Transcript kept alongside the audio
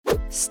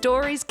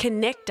Stories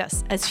connect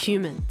us as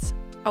humans.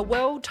 A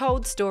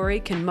well-told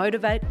story can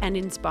motivate and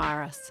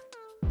inspire us.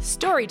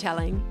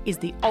 Storytelling is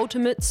the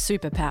ultimate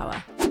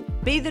superpower.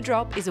 Be the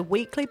Drop is a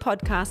weekly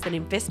podcast that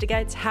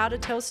investigates how to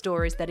tell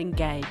stories that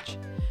engage.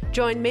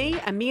 Join me,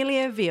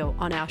 Amelia Veal,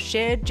 on our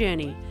shared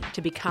journey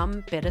to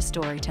become better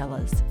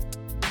storytellers.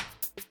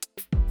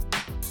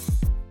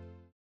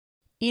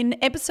 In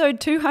episode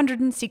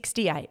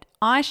 268,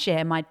 I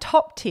share my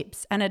top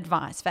tips and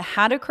advice for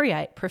how to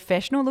create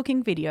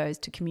professional-looking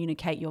videos to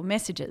communicate your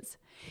messages.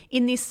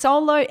 In this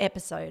solo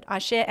episode, I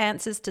share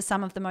answers to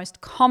some of the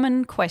most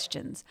common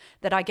questions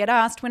that I get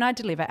asked when I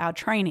deliver our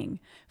training,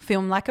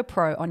 Film Like a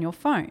Pro on Your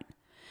Phone.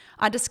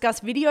 I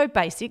discuss video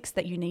basics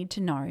that you need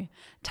to know,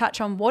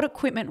 touch on what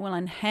equipment will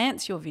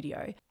enhance your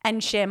video,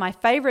 and share my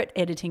favourite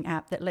editing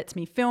app that lets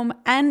me film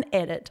and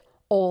edit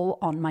all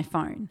on my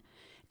phone.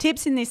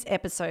 Tips in this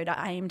episode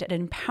are aimed at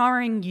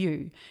empowering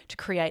you to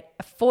create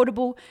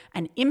affordable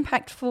and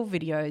impactful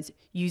videos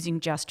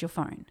using just your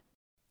phone.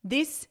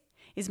 This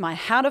is my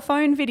How to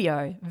Phone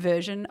video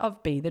version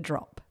of Be the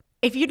Drop.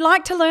 If you'd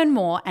like to learn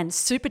more and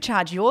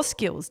supercharge your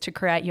skills to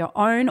create your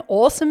own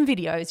awesome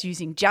videos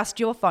using just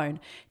your phone,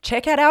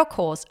 check out our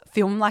course,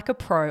 Film Like a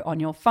Pro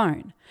on Your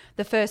Phone.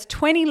 The first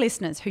 20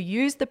 listeners who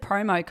use the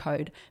promo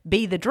code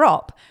Be the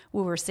Drop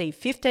will receive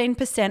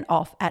 15%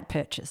 off at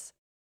purchase.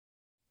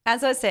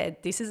 As I said,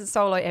 this is a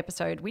solo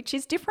episode, which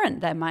is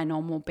different than my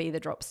normal Be the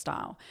Drop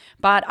style.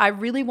 But I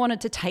really wanted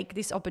to take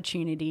this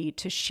opportunity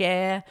to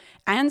share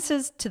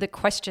answers to the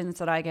questions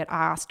that I get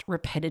asked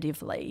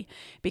repetitively,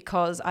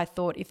 because I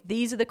thought if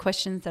these are the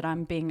questions that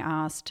I'm being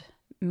asked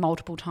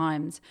multiple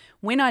times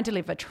when I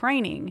deliver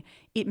training,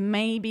 it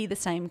may be the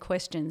same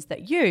questions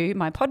that you,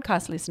 my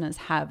podcast listeners,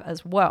 have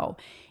as well.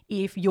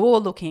 If you're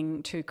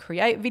looking to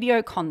create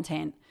video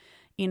content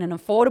in an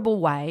affordable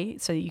way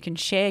so that you can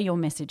share your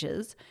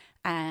messages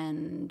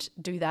and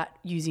do that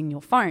using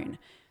your phone.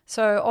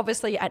 So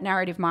obviously at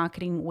Narrative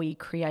Marketing, we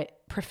create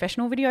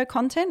professional video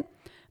content,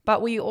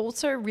 but we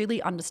also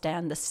really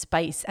understand the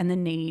space and the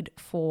need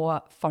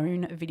for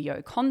phone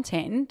video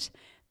content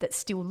that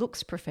still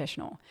looks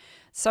professional.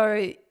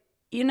 So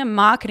in a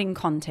marketing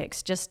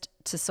context, just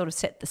to sort of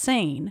set the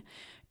scene,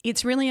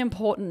 it's really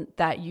important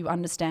that you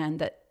understand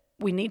that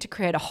we need to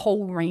create a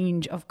whole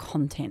range of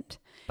content.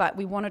 But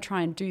we want to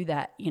try and do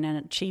that in an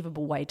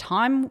achievable way,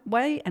 time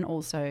way, and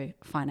also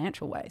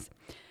financial ways.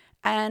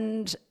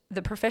 And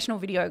the professional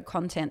video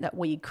content that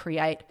we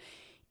create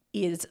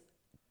is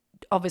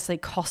obviously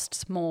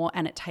costs more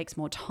and it takes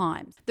more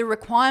time. The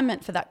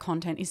requirement for that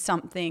content is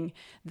something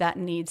that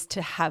needs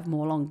to have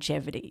more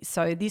longevity.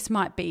 So this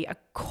might be a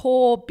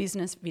core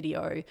business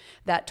video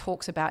that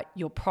talks about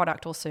your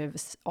product or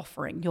service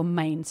offering, your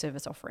main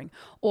service offering,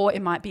 or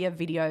it might be a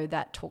video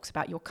that talks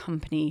about your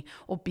company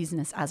or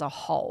business as a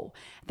whole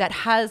that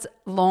has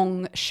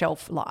long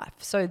shelf life.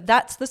 So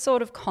that's the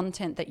sort of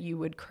content that you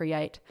would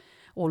create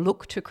or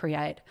look to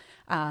create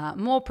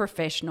more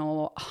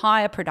professional,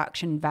 higher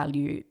production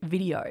value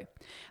video.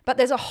 But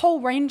there's a whole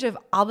range of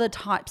other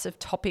types of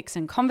topics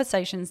and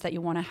conversations that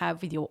you want to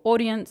have with your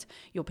audience,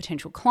 your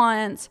potential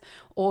clients,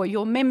 or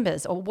your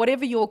members, or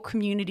whatever your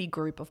community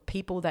group of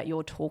people that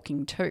you're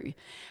talking to.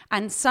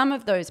 And some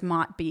of those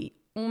might be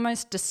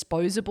almost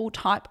disposable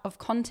type of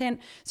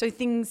content. So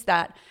things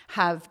that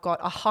have got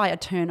a higher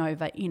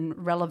turnover in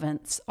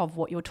relevance of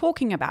what you're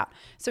talking about.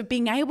 So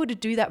being able to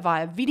do that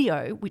via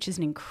video, which is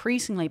an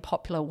increasingly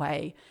popular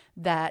way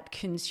that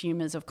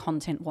consumers of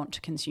content want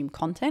to consume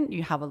content.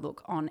 You have a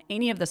look on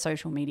any of the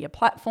social media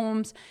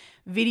platforms,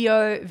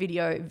 video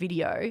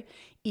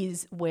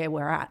is where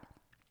we're at.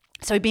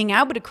 So being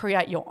able to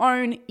create your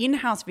own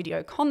in-house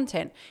video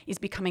content is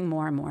becoming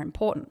more and more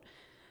important.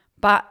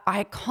 But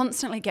I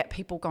constantly get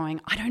people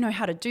going, I don't know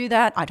how to do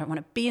that. I don't want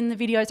to be in the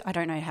videos. I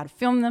don't know how to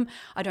film them.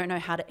 I don't know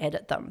how to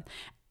edit them.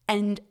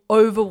 And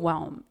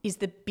overwhelm is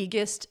the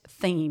biggest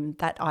theme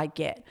that I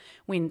get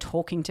when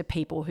talking to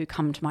people who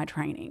come to my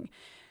training.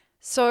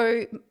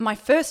 So my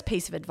first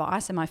piece of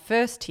advice and my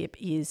first tip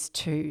is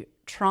to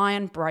try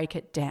and break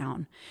it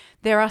down.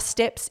 There are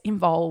steps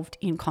involved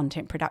in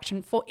content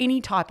production for any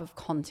type of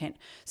content.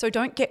 So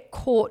don't get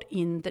caught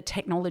in the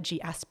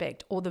technology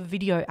aspect or the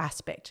video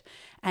aspect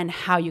and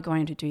how you're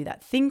going to do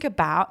that. Think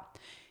about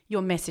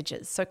your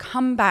messages. So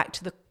come back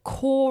to the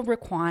core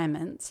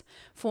requirements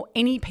for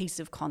any piece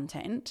of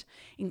content,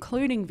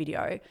 including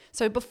video.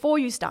 So before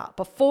you start,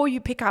 before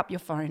you pick up your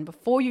phone,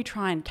 before you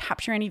try and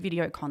capture any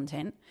video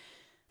content,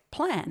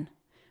 plan.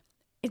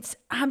 It's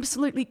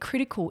absolutely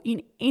critical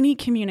in any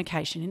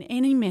communication, in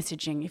any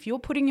messaging. If you're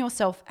putting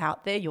yourself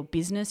out there, your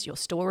business, your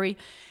story,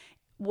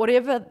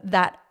 whatever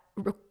that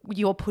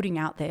you're putting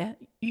out there,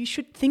 you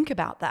should think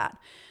about that.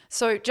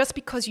 So just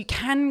because you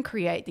can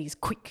create these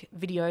quick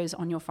videos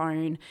on your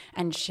phone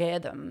and share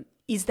them,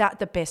 is that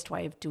the best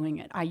way of doing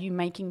it? Are you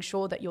making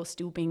sure that you're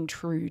still being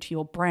true to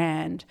your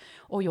brand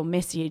or your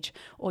message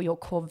or your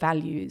core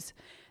values?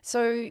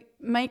 So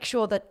make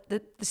sure that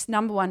this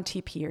number one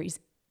tip here is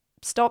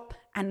stop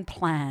and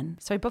plan.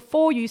 So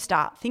before you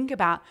start, think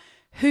about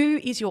Who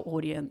is your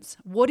audience?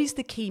 What is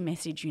the key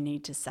message you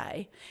need to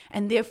say?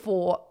 And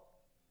therefore,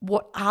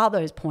 what are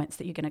those points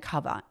that you're going to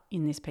cover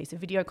in this piece of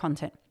video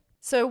content?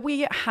 So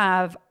we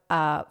have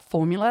a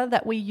formula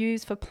that we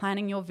use for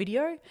planning your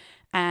video,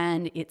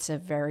 and it's a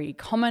very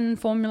common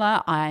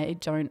formula. I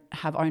don't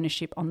have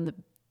ownership on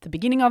the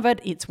beginning of it.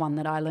 It's one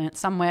that I learnt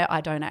somewhere.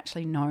 I don't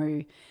actually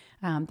know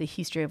the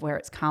history of where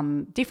it's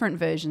come. Different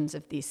versions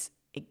of this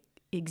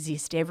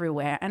exist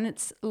everywhere, and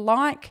it's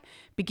like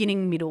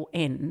beginning, middle,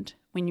 end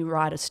when you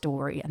write a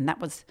story, and that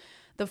was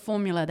the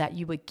formula that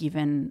you were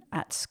given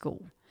at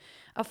school.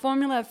 A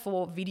formula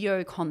for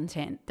video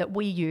content that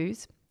we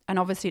use, and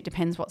obviously it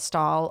depends what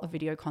style of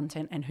video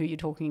content and who you're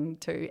talking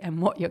to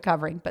and what you're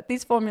covering, but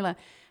this formula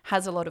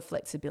has a lot of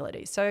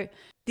flexibility. So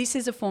this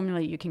is a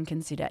formula you can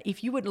consider.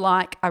 If you would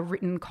like a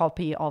written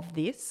copy of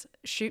this,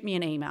 shoot me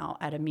an email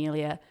at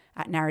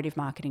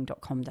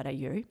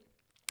amelia@narrativemarketing.com.au.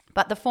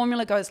 But the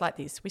formula goes like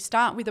this. We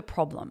start with a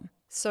problem.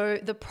 So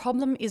the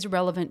problem is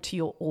relevant to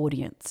your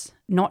audience,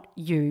 not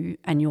you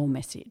and your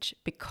message,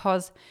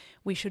 because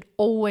we should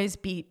always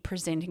be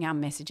presenting our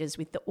messages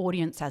with the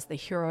audience as the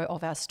hero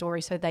of our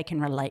story so they can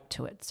relate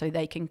to it, so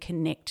they can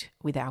connect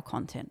with our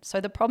content.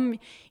 So the problem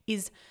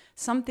is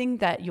something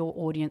that your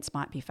audience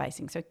might be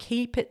facing. So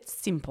keep it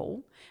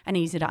simple and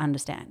easy to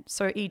understand.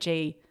 So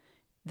e.g.,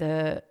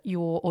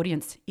 your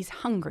audience is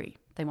hungry.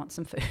 They want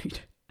some food.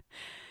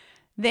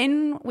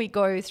 Then we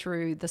go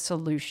through the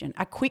solution,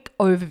 a quick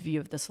overview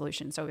of the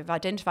solution. So we've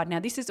identified, now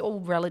this is all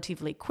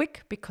relatively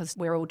quick because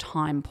we're all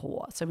time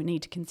poor, so we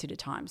need to consider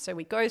time. So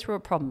we go through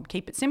a problem,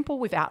 keep it simple,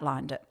 we've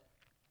outlined it.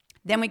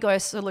 Then we go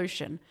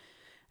solution,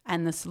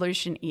 and the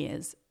solution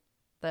is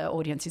the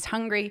audience is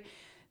hungry,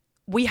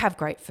 we have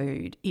great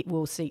food, it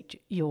will suit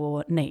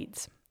your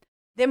needs.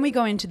 Then we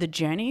go into the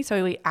journey,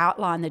 so we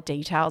outline the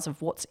details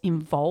of what's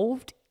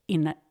involved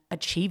in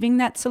achieving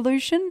that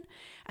solution,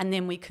 and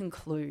then we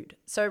conclude.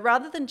 So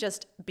rather than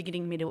just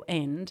beginning, middle,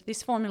 end,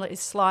 this formula is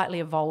slightly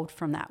evolved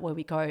from that, where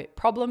we go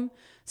problem,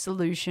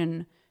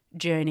 solution,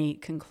 journey,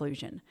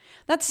 conclusion.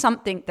 That's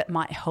something that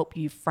might help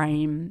you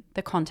frame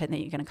the content that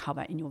you're going to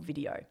cover in your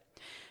video.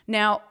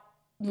 Now,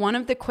 one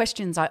of the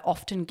questions I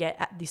often get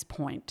at this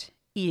point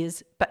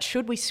is, but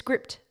should we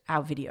script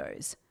our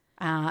videos?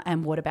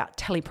 And what about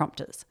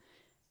teleprompters?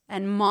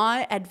 And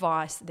my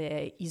advice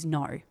there is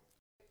no.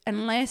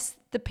 Unless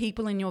the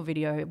people in your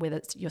video, whether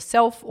it's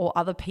yourself or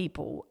other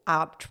people,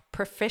 are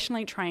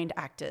professionally trained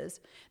actors,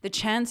 the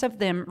chance of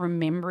them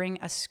remembering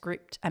a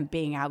script and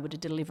being able to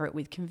deliver it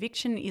with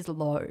conviction is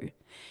low.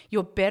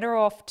 You're better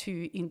off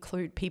to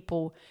include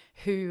people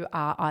who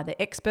are either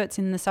experts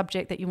in the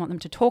subject that you want them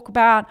to talk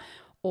about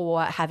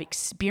or have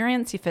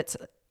experience, if it's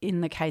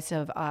in the case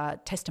of a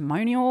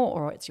testimonial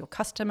or it's your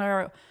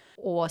customer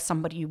or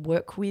somebody you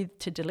work with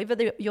to deliver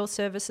your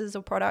services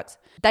or products.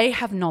 They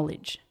have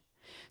knowledge.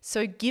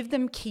 So give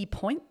them key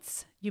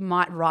points. You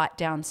might write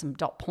down some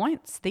dot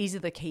points. These are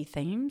the key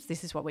themes.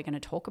 This is what we're going to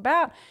talk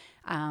about,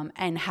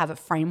 and have a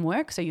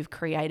framework. So you've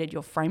created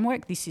your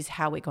framework. This is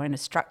how we're going to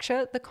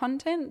structure the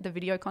content, the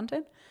video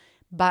content.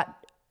 But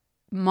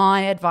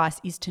my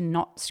advice is to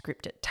not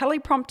script it.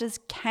 Teleprompters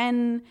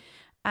can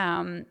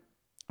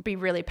be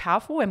really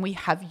powerful, and we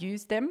have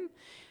used them.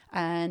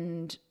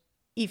 And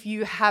if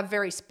you have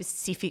very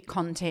specific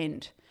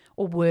content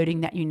or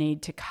wording that you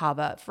need to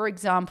cover. For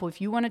example, if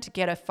you wanted to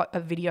get a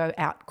video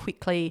out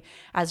quickly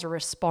as a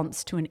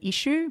response to an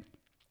issue,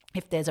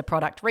 if there's a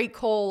product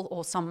recall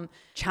or some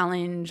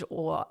challenge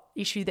or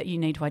issue that you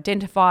need to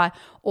identify,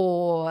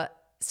 or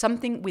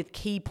something with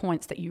key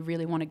points that you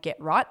really want to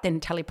get right, then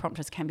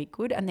teleprompters can be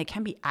good, and there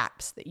can be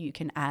apps that you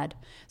can add.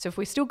 So if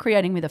we're still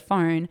creating with a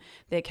phone,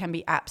 there can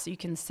be apps that you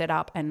can set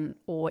up,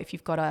 or if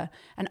you've got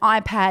an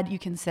iPad, you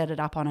can set it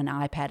up on an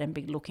iPad and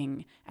be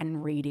looking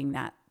and reading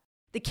that.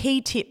 The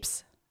key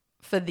tips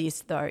for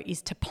this, though,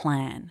 is to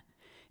plan.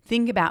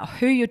 Think about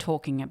who you're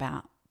talking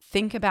about.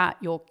 Think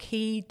about your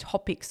key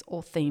topics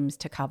or themes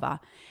to cover.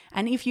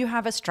 And if you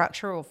have a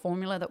structure or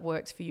formula that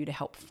works for you to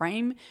help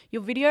frame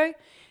your video,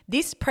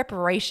 this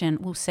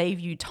preparation will save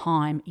you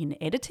time in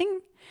editing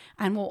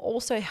and will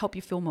also help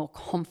you feel more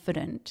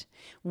confident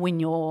when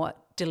you're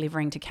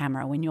delivering to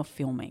camera, when you're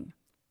filming.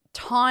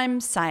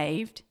 Time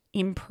saved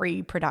in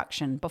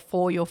pre-production,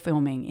 before you're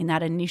filming, in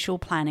that initial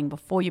planning,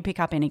 before you pick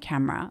up any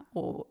camera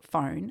or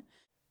phone,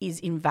 is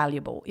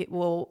invaluable. It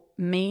will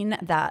mean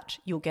that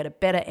you'll get a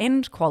better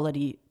end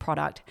quality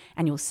product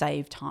and you'll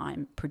save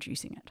time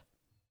producing it.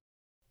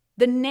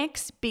 The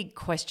next big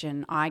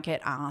question I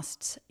get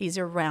asked is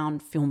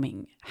around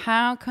filming.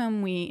 How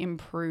can we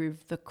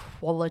improve the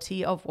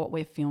quality of what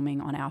we're filming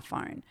on our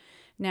phone?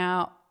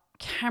 Now,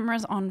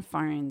 cameras on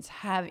phones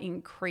have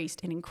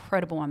increased an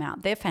incredible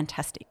amount. They're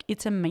fantastic.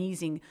 It's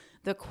amazing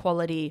the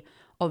quality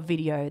of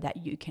video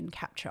that you can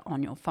capture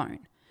on your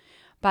phone.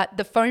 But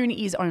the phone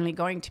is only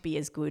going to be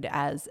as good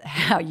as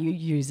how you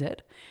use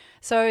it.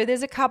 So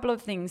there's a couple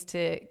of things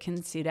to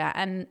consider.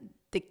 And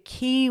the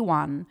key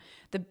one,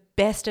 the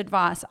best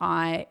advice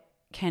I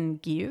can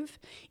give,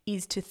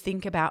 is to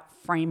think about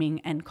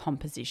framing and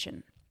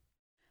composition.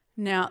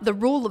 Now, the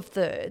rule of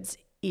thirds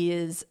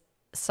is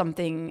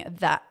something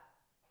that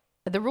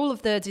the rule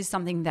of thirds is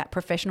something that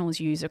professionals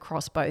use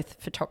across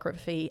both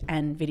photography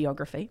and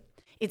videography.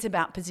 It's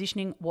about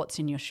positioning what's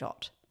in your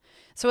shot.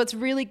 So it's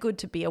really good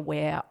to be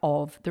aware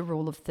of the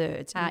rule of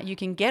thirds. You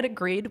can get a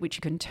grid which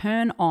you can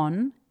turn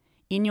on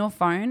in your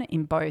phone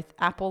in both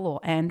Apple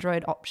or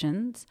Android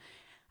options,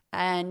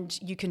 and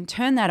you can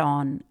turn that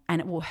on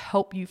and it will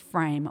help you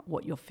frame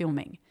what you're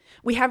filming.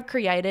 We have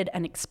created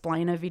an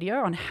explainer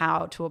video on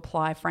how to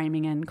apply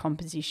framing and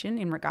composition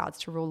in regards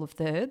to rule of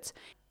thirds.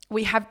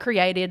 We have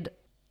created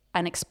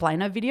an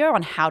explainer video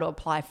on how to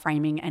apply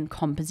framing and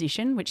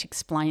composition, which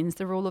explains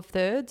the rule of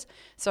thirds.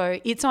 So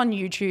it's on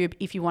YouTube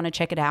if you want to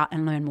check it out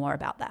and learn more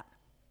about that.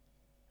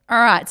 All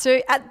right,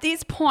 so at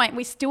this point,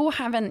 we still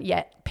haven't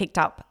yet picked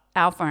up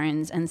our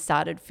phones and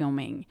started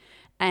filming.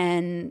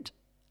 And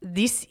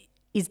this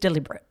is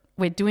deliberate.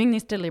 We're doing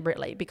this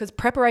deliberately because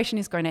preparation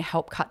is going to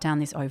help cut down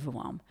this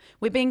overwhelm.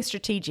 We're being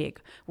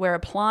strategic. We're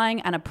applying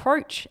an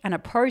approach and a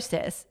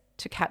process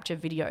to capture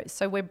videos.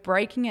 So we're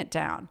breaking it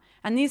down,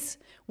 and this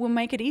will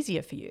make it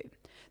easier for you.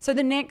 So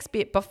the next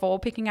bit before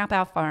picking up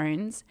our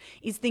phones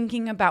is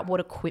thinking about what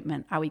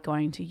equipment are we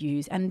going to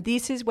use. And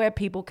this is where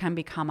people can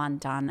become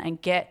undone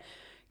and get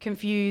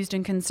confused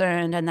and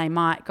concerned, and they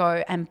might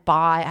go and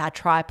buy a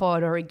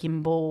tripod or a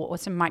gimbal or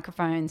some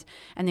microphones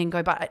and then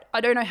go, but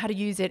I don't know how to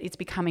use it. It's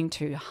becoming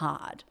too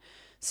hard.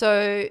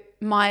 So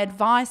my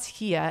advice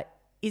here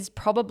is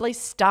probably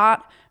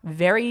start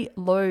very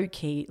low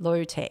key,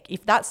 low tech.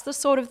 If that's the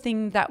sort of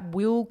thing that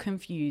will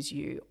confuse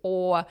you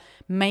or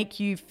make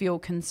you feel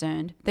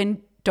concerned,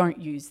 then don't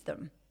use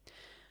them.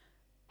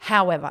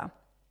 However,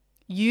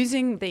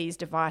 using these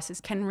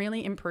devices can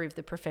really improve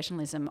the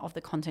professionalism of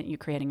the content you're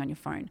creating on your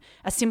phone.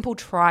 A simple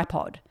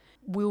tripod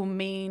will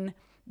mean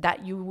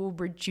that you will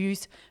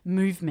reduce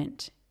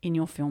movement in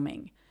your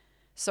filming.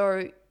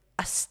 So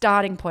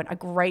a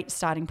great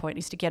starting point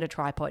is to get a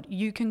tripod.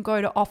 You can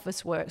go to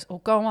Officeworks or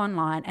go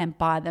online and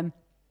buy them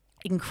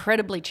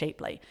incredibly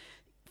cheaply.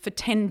 For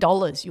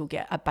 $10, you'll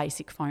get a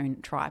basic phone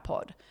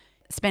tripod.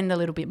 Spend a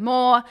little bit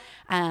more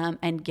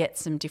and get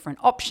some different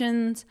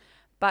options,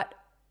 but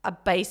a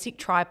basic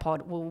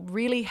tripod will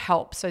really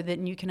help so that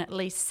you can at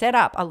least set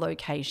up a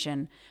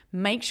location,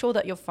 make sure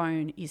that your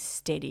phone is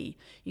steady.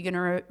 You're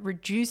going to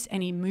reduce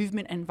any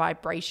movement and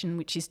vibration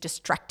which is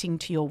distracting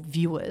to your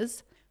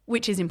viewers,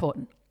 which is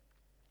important.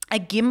 A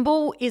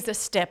gimbal is a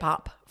step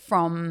up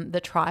from the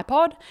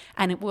tripod,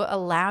 and it will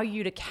allow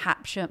you to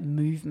capture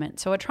movement.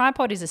 So a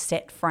tripod is a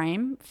set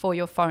frame for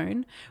your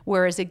phone,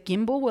 whereas a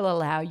gimbal will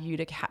allow you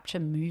to capture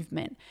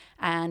movement,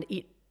 and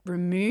it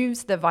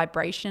removes the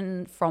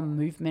vibration from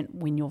movement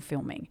when you're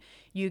filming.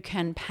 You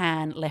can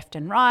pan left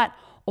and right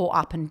or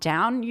up and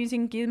down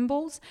using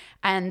gimbals,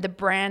 and the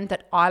brand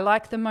that I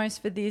like the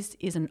most for this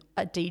is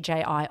a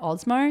DJI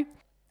Osmo.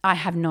 I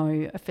have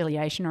no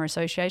affiliation or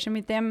association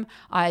with them.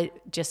 I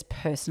just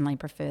personally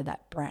prefer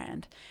that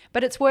brand.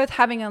 But it's worth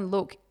having a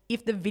look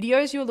if the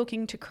videos you're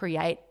looking to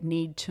create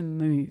need to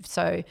move.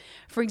 So,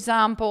 for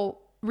example,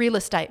 real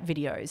estate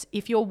videos.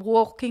 If you're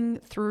walking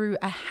through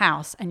a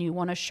house and you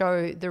want to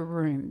show the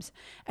rooms,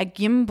 a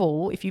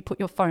gimbal, if you put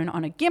your phone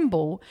on a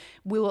gimbal,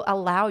 will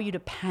allow you to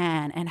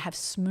pan and have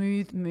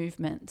smooth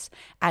movements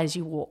as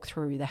you walk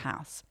through the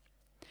house.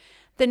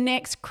 The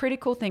next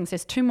critical things,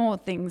 there's two more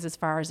things as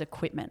far as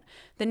equipment.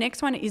 The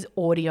next one is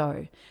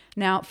audio.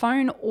 Now,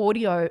 phone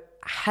audio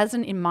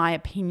hasn't, in my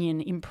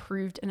opinion,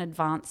 improved and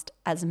advanced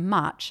as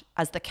much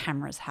as the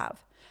cameras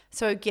have.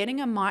 So getting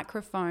a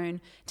microphone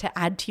to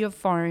add to your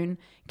phone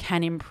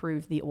can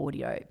improve the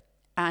audio.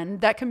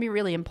 And that can be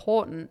really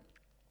important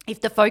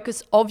if the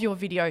focus of your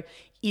video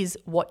is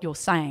what you're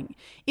saying.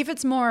 If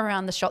it's more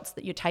around the shots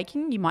that you're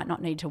taking, you might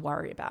not need to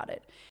worry about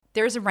it.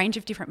 There is a range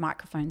of different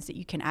microphones that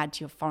you can add to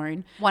your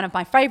phone. One of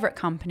my favorite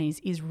companies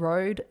is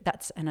Rode.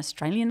 That's an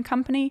Australian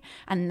company,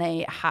 and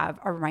they have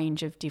a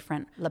range of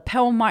different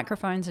lapel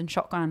microphones and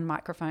shotgun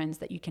microphones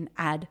that you can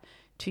add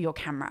to your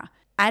camera.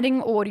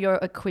 Adding audio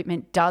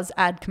equipment does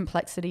add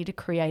complexity to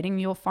creating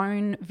your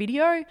phone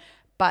video,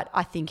 but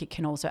I think it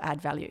can also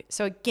add value.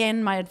 So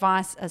again, my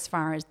advice as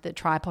far as the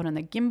tripod and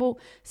the gimbal,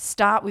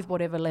 start with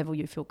whatever level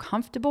you feel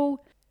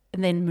comfortable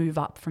and then move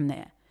up from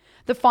there.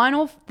 The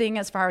final thing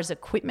as far as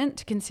equipment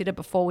to consider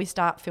before we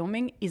start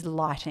filming is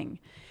lighting.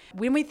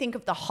 When we think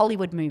of the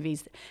Hollywood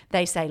movies,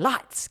 they say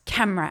lights,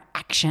 camera,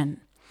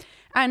 action.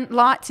 And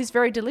lights is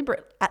very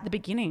deliberate at the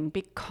beginning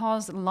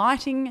because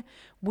lighting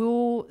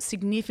will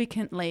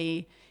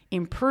significantly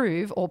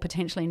improve or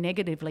potentially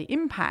negatively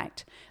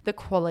impact the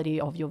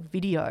quality of your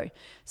video.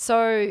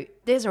 So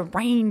there's a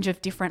range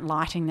of different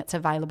lighting that's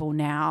available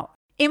now.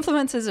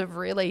 Influencers have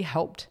really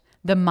helped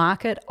the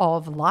market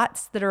of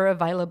lights that are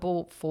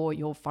available for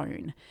your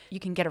phone. You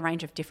can get a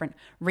range of different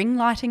ring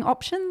lighting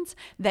options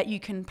that you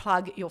can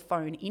plug your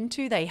phone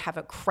into. They have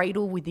a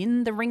cradle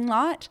within the ring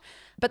light,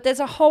 but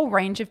there's a whole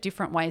range of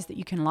different ways that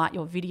you can light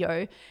your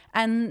video.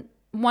 And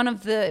one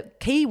of the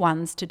key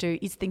ones to do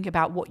is think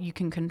about what you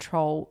can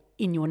control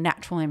in your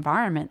natural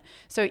environment.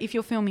 So if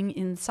you're filming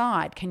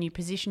inside, can you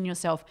position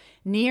yourself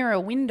near a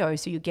window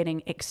so you're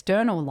getting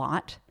external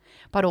light,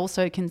 but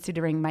also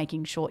considering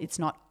making sure it's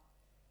not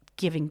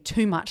giving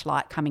too much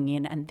light coming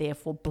in and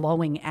therefore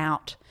blowing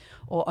out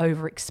or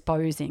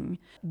overexposing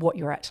what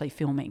you're actually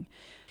filming.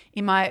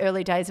 In my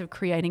early days of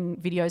creating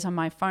videos on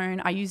my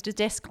phone, I used a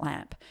desk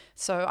lamp.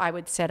 So I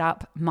would set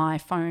up my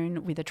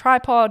phone with a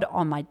tripod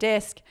on my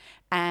desk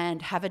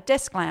and have a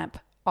desk lamp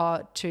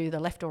to the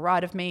left or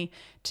right of me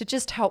to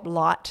just help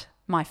light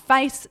my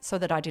face so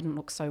that I didn't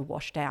look so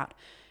washed out.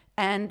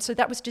 And so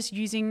that was just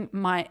using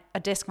a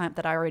desk lamp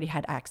that I already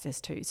had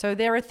access to. So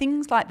there are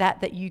things like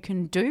that you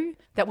can do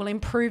that will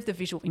improve the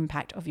visual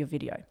impact of your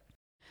video.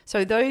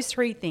 So those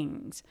three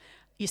things,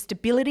 your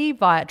stability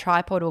via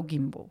tripod or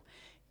gimbal,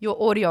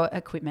 your audio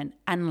equipment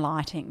and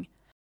lighting,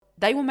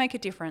 they will make a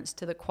difference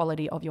to the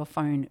quality of your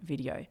phone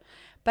video.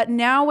 But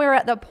now we're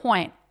at the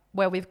point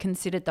where we've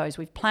considered those.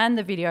 We've planned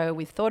the video,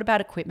 we've thought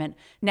about equipment,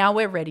 now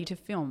we're ready to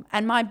film.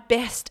 And my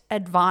best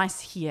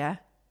advice here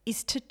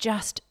is to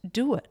just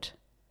do it.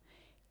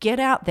 Get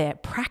out there,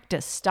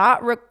 practice,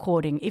 start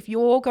recording. If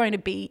you're going to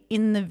be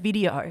in the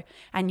video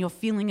and you're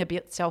feeling a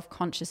bit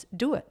self-conscious,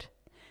 do it.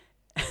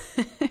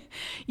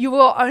 You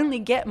will only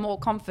get more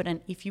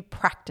confident if you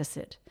practice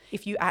it,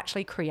 if you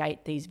actually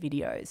create these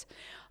videos.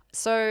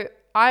 So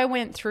I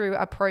went through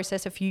a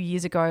process a few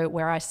years ago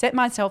where I set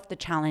myself the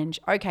challenge,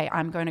 okay,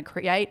 I'm going to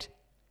create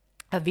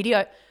a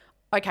video.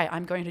 Okay,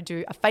 I'm going to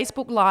do a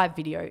Facebook Live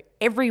video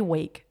every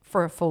week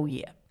for a full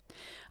year.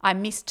 I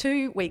missed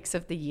 2 weeks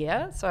of the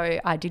year, so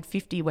I did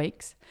 50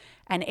 weeks.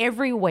 And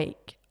every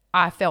week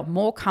I felt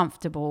more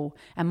comfortable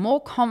and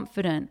more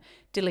confident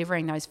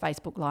delivering those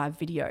Facebook Live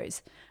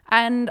videos.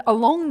 And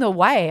along the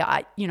way,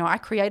 I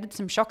created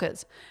some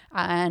shockers,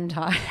 and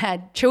I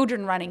had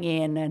children running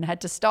in and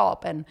had to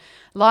stop, and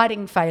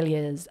lighting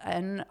failures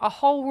and a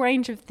whole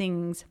range of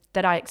things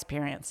that I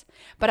experienced.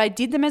 But I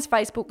did them as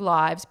Facebook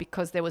Lives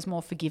because there was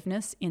more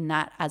forgiveness in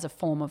that as a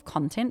form of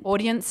content.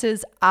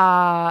 Audiences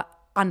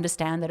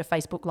understand that a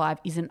Facebook Live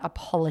isn't a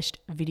polished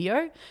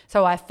video.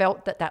 So I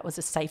felt that was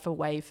a safer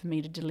way for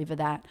me to deliver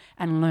that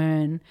and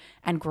learn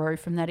and grow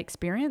from that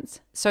experience.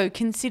 So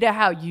consider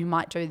how you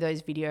might do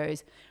those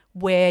videos,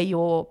 where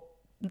you're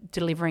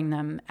delivering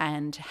them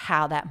and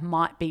how that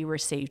might be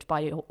received by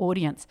your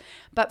audience.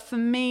 But for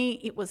me,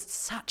 it was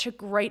such a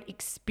great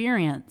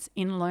experience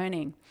in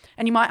learning.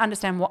 And you might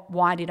understand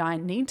why did I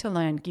need to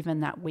learn, given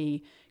that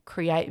we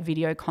create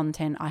video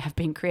content. I have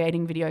been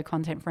creating video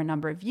content for a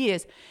number of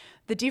years.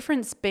 The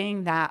difference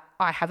being that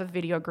I have a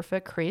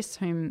videographer, Chris,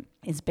 whom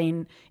has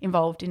been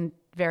involved in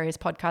various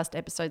podcast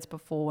episodes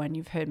before, and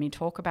you've heard me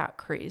talk about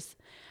Chris.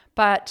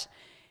 But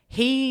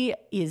he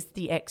is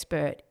the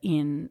expert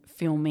in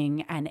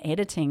filming and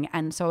editing,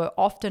 and so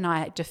often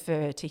I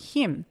defer to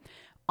him.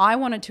 I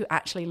wanted to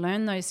actually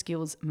learn those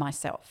skills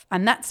myself.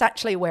 And that's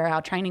actually where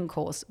our training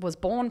course was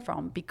born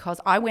from, because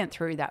I went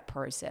through that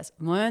process,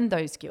 learned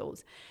those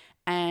skills,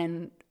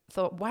 and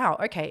thought, wow,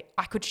 okay,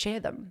 I could share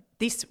them.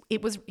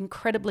 It was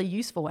incredibly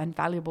useful and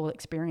valuable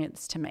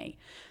experience to me.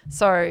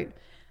 So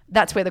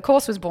that's where the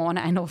course was born,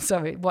 and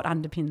also what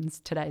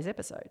underpins today's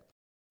episode.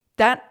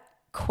 That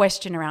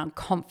question around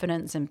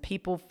confidence and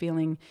people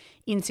feeling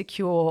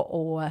insecure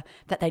or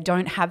that they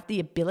don't have the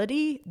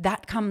ability,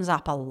 that comes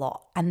up a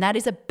lot. And that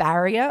is a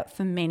barrier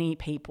for many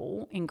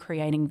people in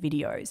creating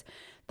videos,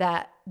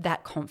 that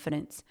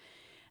confidence.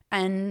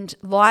 And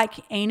like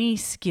any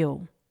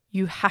skill,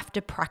 you have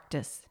to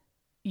practice.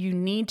 You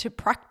need to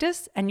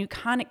practice, and you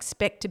can't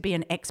expect to be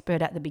an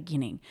expert at the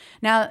beginning.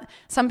 Now,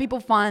 some people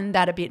find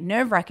that a bit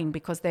nerve-wracking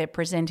because they're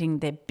presenting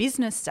their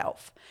business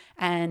self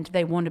and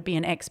they want to be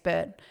an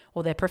expert,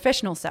 or their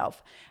professional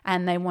self,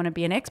 and they want to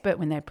be an expert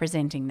when they're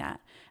presenting that.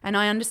 And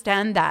I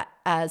understand that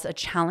as a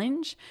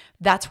challenge.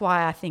 That's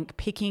why I think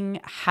picking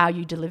how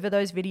you deliver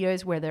those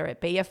videos, whether it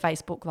be a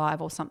Facebook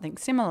Live or something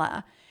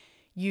similar,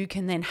 you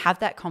can then have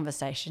that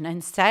conversation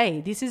and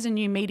say, this is a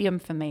new medium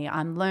for me,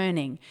 I'm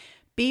learning.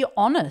 Be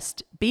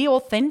honest, be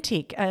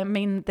authentic. I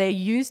mean, they're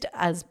used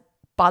as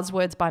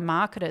buzzwords by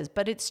marketers,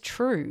 but it's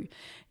true.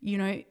 You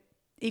know,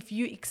 if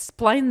you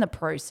explain the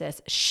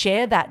process,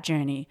 share that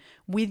journey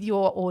with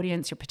your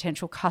audience, your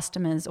potential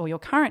customers or your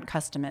current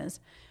customers,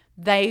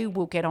 they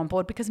will get on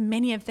board, because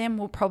many of them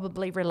will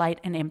probably relate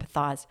and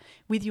empathize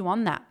with you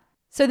on that.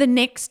 So the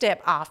next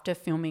step after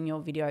filming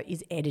your video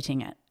is editing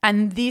it.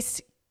 And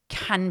this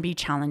can be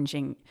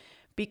challenging,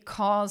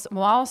 because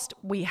whilst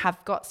we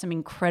have got some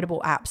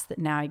incredible apps that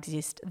now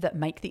exist that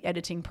make the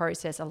editing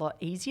process a lot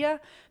easier,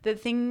 the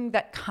thing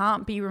that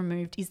can't be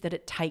removed is that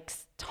it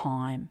takes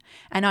time.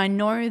 And I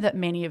know that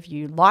many of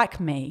you, like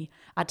me,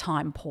 are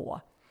time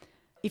poor.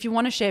 If you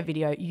want to share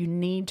video, you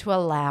need to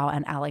allow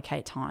and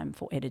allocate time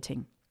for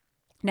editing.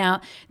 Now,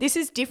 this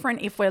is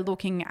different if we're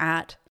looking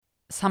at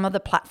some of the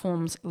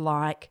platforms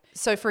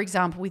so for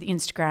example, with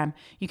Instagram,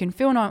 you can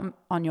film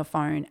on your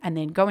phone and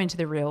then go into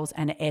the Reels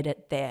and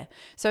edit there.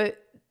 So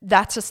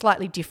that's a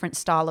slightly different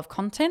style of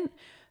content.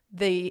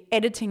 The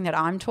editing that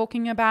I'm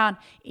talking about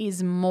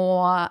is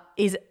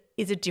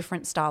a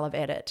different style of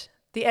edit.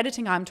 The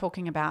editing I'm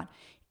talking about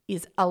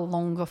is a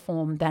longer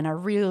form than a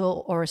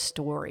reel or a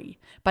story,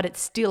 but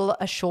it's still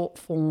a short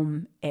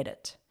form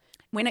edit.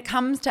 When it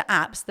comes to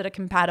apps that are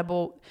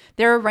compatible,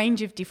 there are a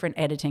range of different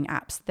editing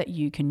apps that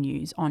you can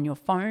use on your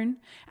phone,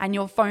 and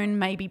your phone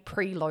may be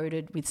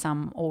preloaded with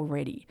some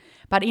already.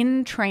 But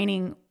in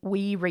training,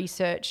 we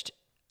researched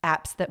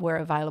apps that were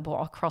available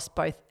across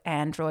both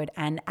Android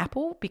and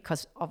Apple,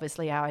 because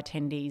obviously our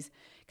attendees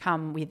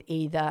come with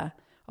either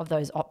of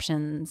those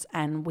options,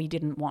 and we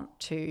didn't want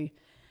to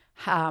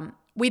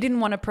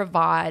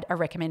provide a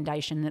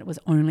recommendation that was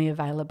only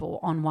available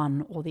on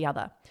one or the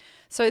other.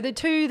 So the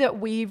two that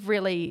we've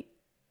really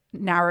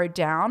narrowed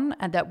down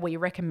and that we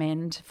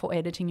recommend for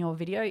editing your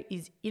video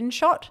is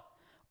InShot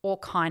or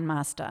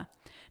KineMaster.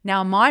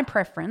 Now, my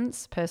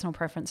personal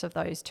preference of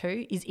those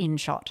two is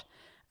InShot.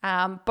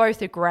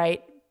 Both are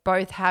great.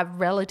 Both have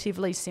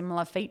relatively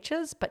similar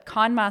features, but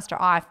KineMaster,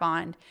 I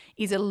find,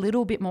 is a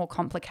little bit more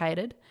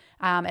complicated.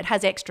 It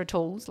has extra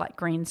tools like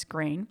green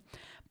screen,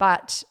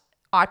 but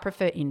I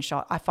prefer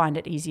InShot. I find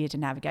it easier to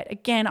navigate.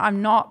 Again,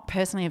 I'm not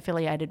personally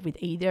affiliated with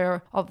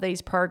either of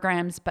these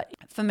programs, but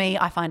for me,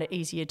 I find it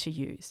easier to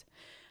use.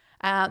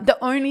 The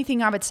only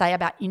thing I would say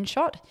about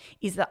InShot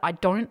is that I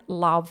don't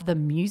love the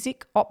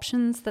music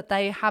options that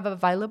they have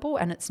available,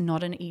 and it's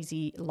not an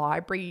easy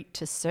library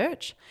to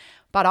search.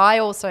 But I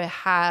also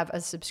have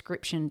a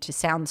subscription to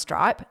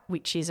Soundstripe,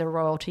 which is a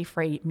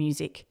royalty-free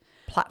music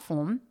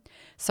platform.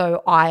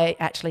 So I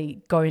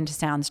actually go into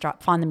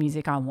Soundstripe, find the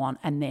music I want,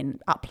 and then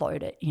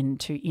upload it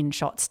into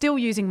InShot, still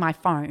using my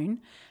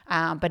phone,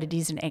 but it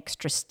is an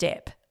extra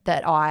step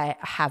that I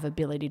have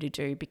ability to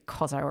do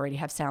because I already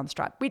have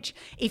Soundstripe, which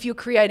if you're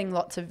creating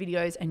lots of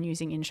videos and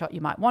using InShot,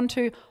 you might want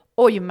to,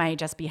 or you may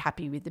just be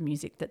happy with the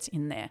music that's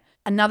in there.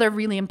 Another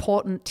really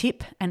important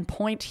tip and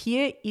point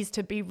here is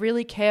to be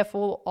really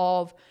careful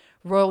of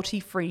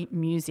royalty-free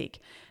music.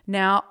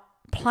 Now,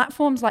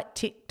 platforms like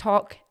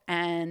TikTok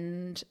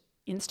and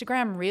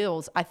Instagram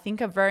Reels, I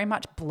think, are very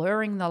much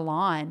blurring the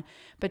line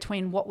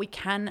between what we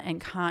can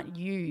and can't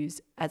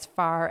use as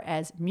far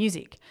as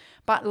music.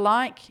 But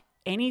like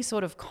any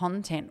sort of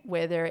content,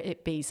 whether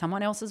it be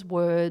someone else's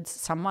words,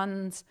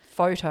 someone's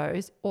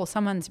photos, or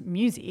someone's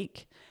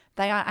music,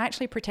 they are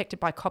actually protected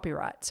by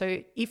copyright.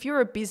 So if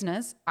you're a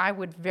business, I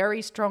would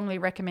very strongly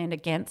recommend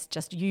against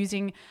just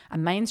using a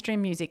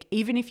mainstream music,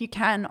 even if you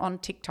can on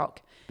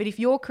TikTok. But if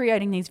you're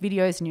creating these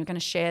videos and you're going to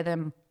share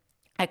them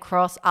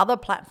across other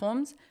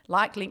platforms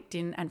like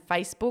LinkedIn and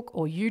Facebook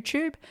or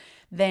YouTube,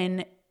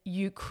 then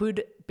you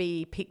could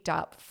be picked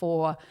up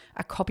for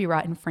a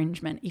copyright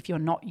infringement if you're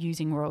not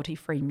using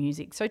royalty-free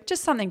music. So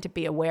just something to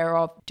be aware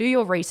of. Do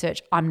your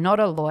research. I'm not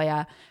a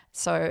lawyer,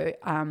 so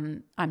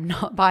I'm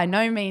not by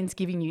no means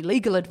giving you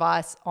legal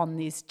advice on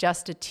this,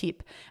 just a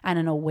tip and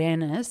an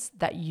awareness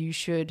that you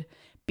should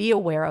be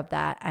aware of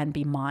that and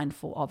be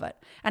mindful of it.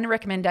 And a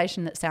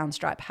recommendation that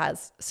Soundstripe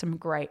has some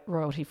great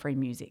royalty-free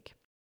music.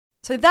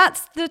 So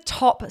that's the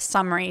top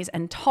summaries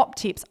and top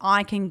tips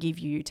I can give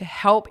you to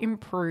help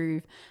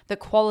improve the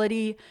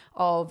quality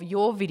of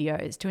your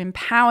videos, to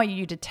empower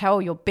you to tell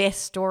your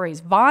best stories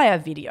via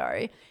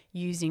video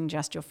using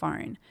just your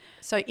phone.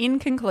 So in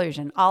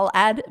conclusion, I'll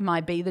add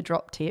my Be the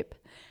Drop tip,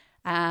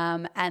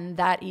 and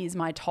that is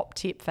my top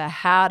tip for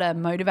how to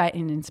motivate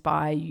and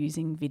inspire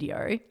using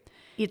video.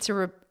 It's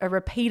a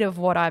repeat of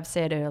what I've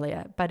said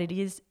earlier, but it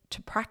is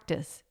to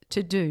practice,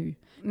 to do.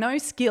 No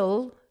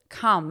skill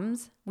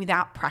comes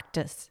without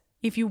practice.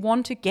 If you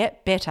want to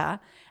get better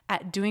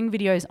at doing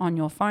videos on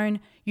your phone,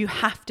 you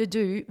have to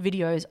do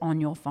videos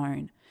on your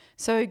phone.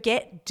 So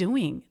get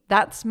doing.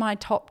 That's my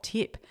top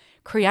tip.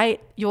 Create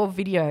your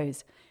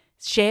videos,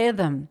 share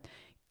them,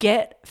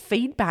 get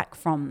feedback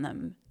from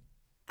them.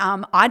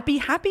 I'd be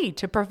happy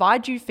to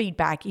provide you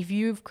feedback. If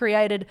you've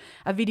created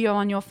a video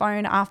on your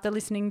phone after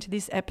listening to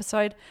this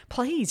episode,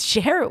 please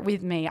share it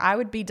with me. I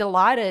would be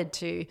delighted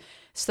to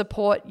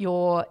support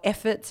your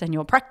efforts and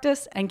your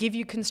practice and give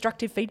you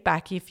constructive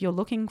feedback if you're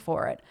looking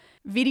for it.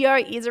 Video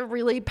is a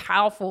really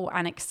powerful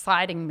and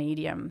exciting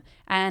medium,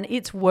 and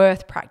it's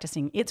worth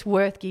practicing. It's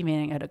worth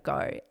giving it a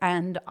go.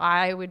 And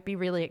I would be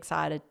really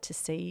excited to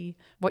see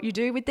what you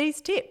do with these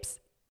tips.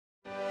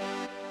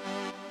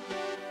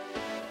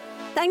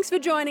 Thanks for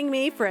joining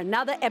me for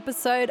another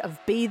episode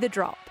of Be the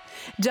Drop.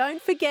 Don't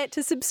forget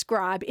to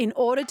subscribe in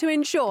order to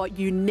ensure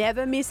you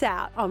never miss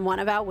out on one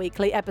of our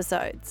weekly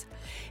episodes.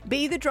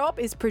 Be the Drop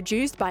is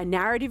produced by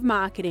Narrative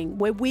Marketing,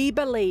 where we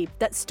believe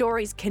that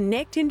stories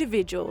connect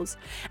individuals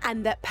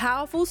and that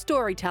powerful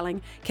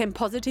storytelling can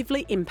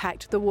positively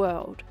impact the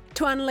world.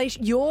 To unleash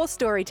your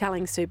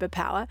storytelling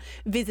superpower,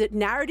 visit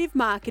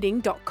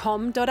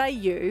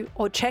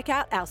narrativemarketing.com.au or check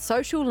out our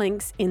social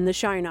links in the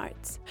show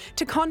notes.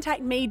 To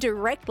contact me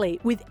directly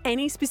with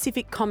any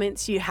specific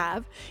comments you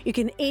have, you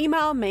can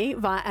email me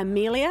via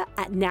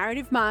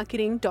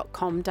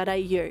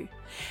amelia@narrativemarketing.com.au.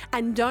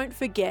 And don't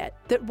forget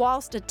that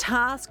whilst a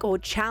task or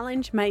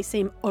challenge may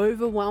seem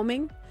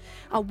overwhelming,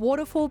 a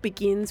waterfall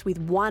begins with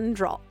one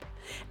drop,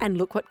 and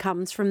look what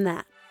comes from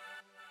that.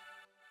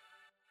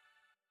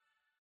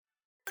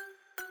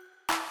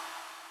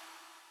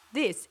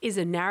 This is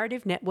a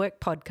Narrative Network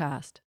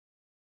podcast.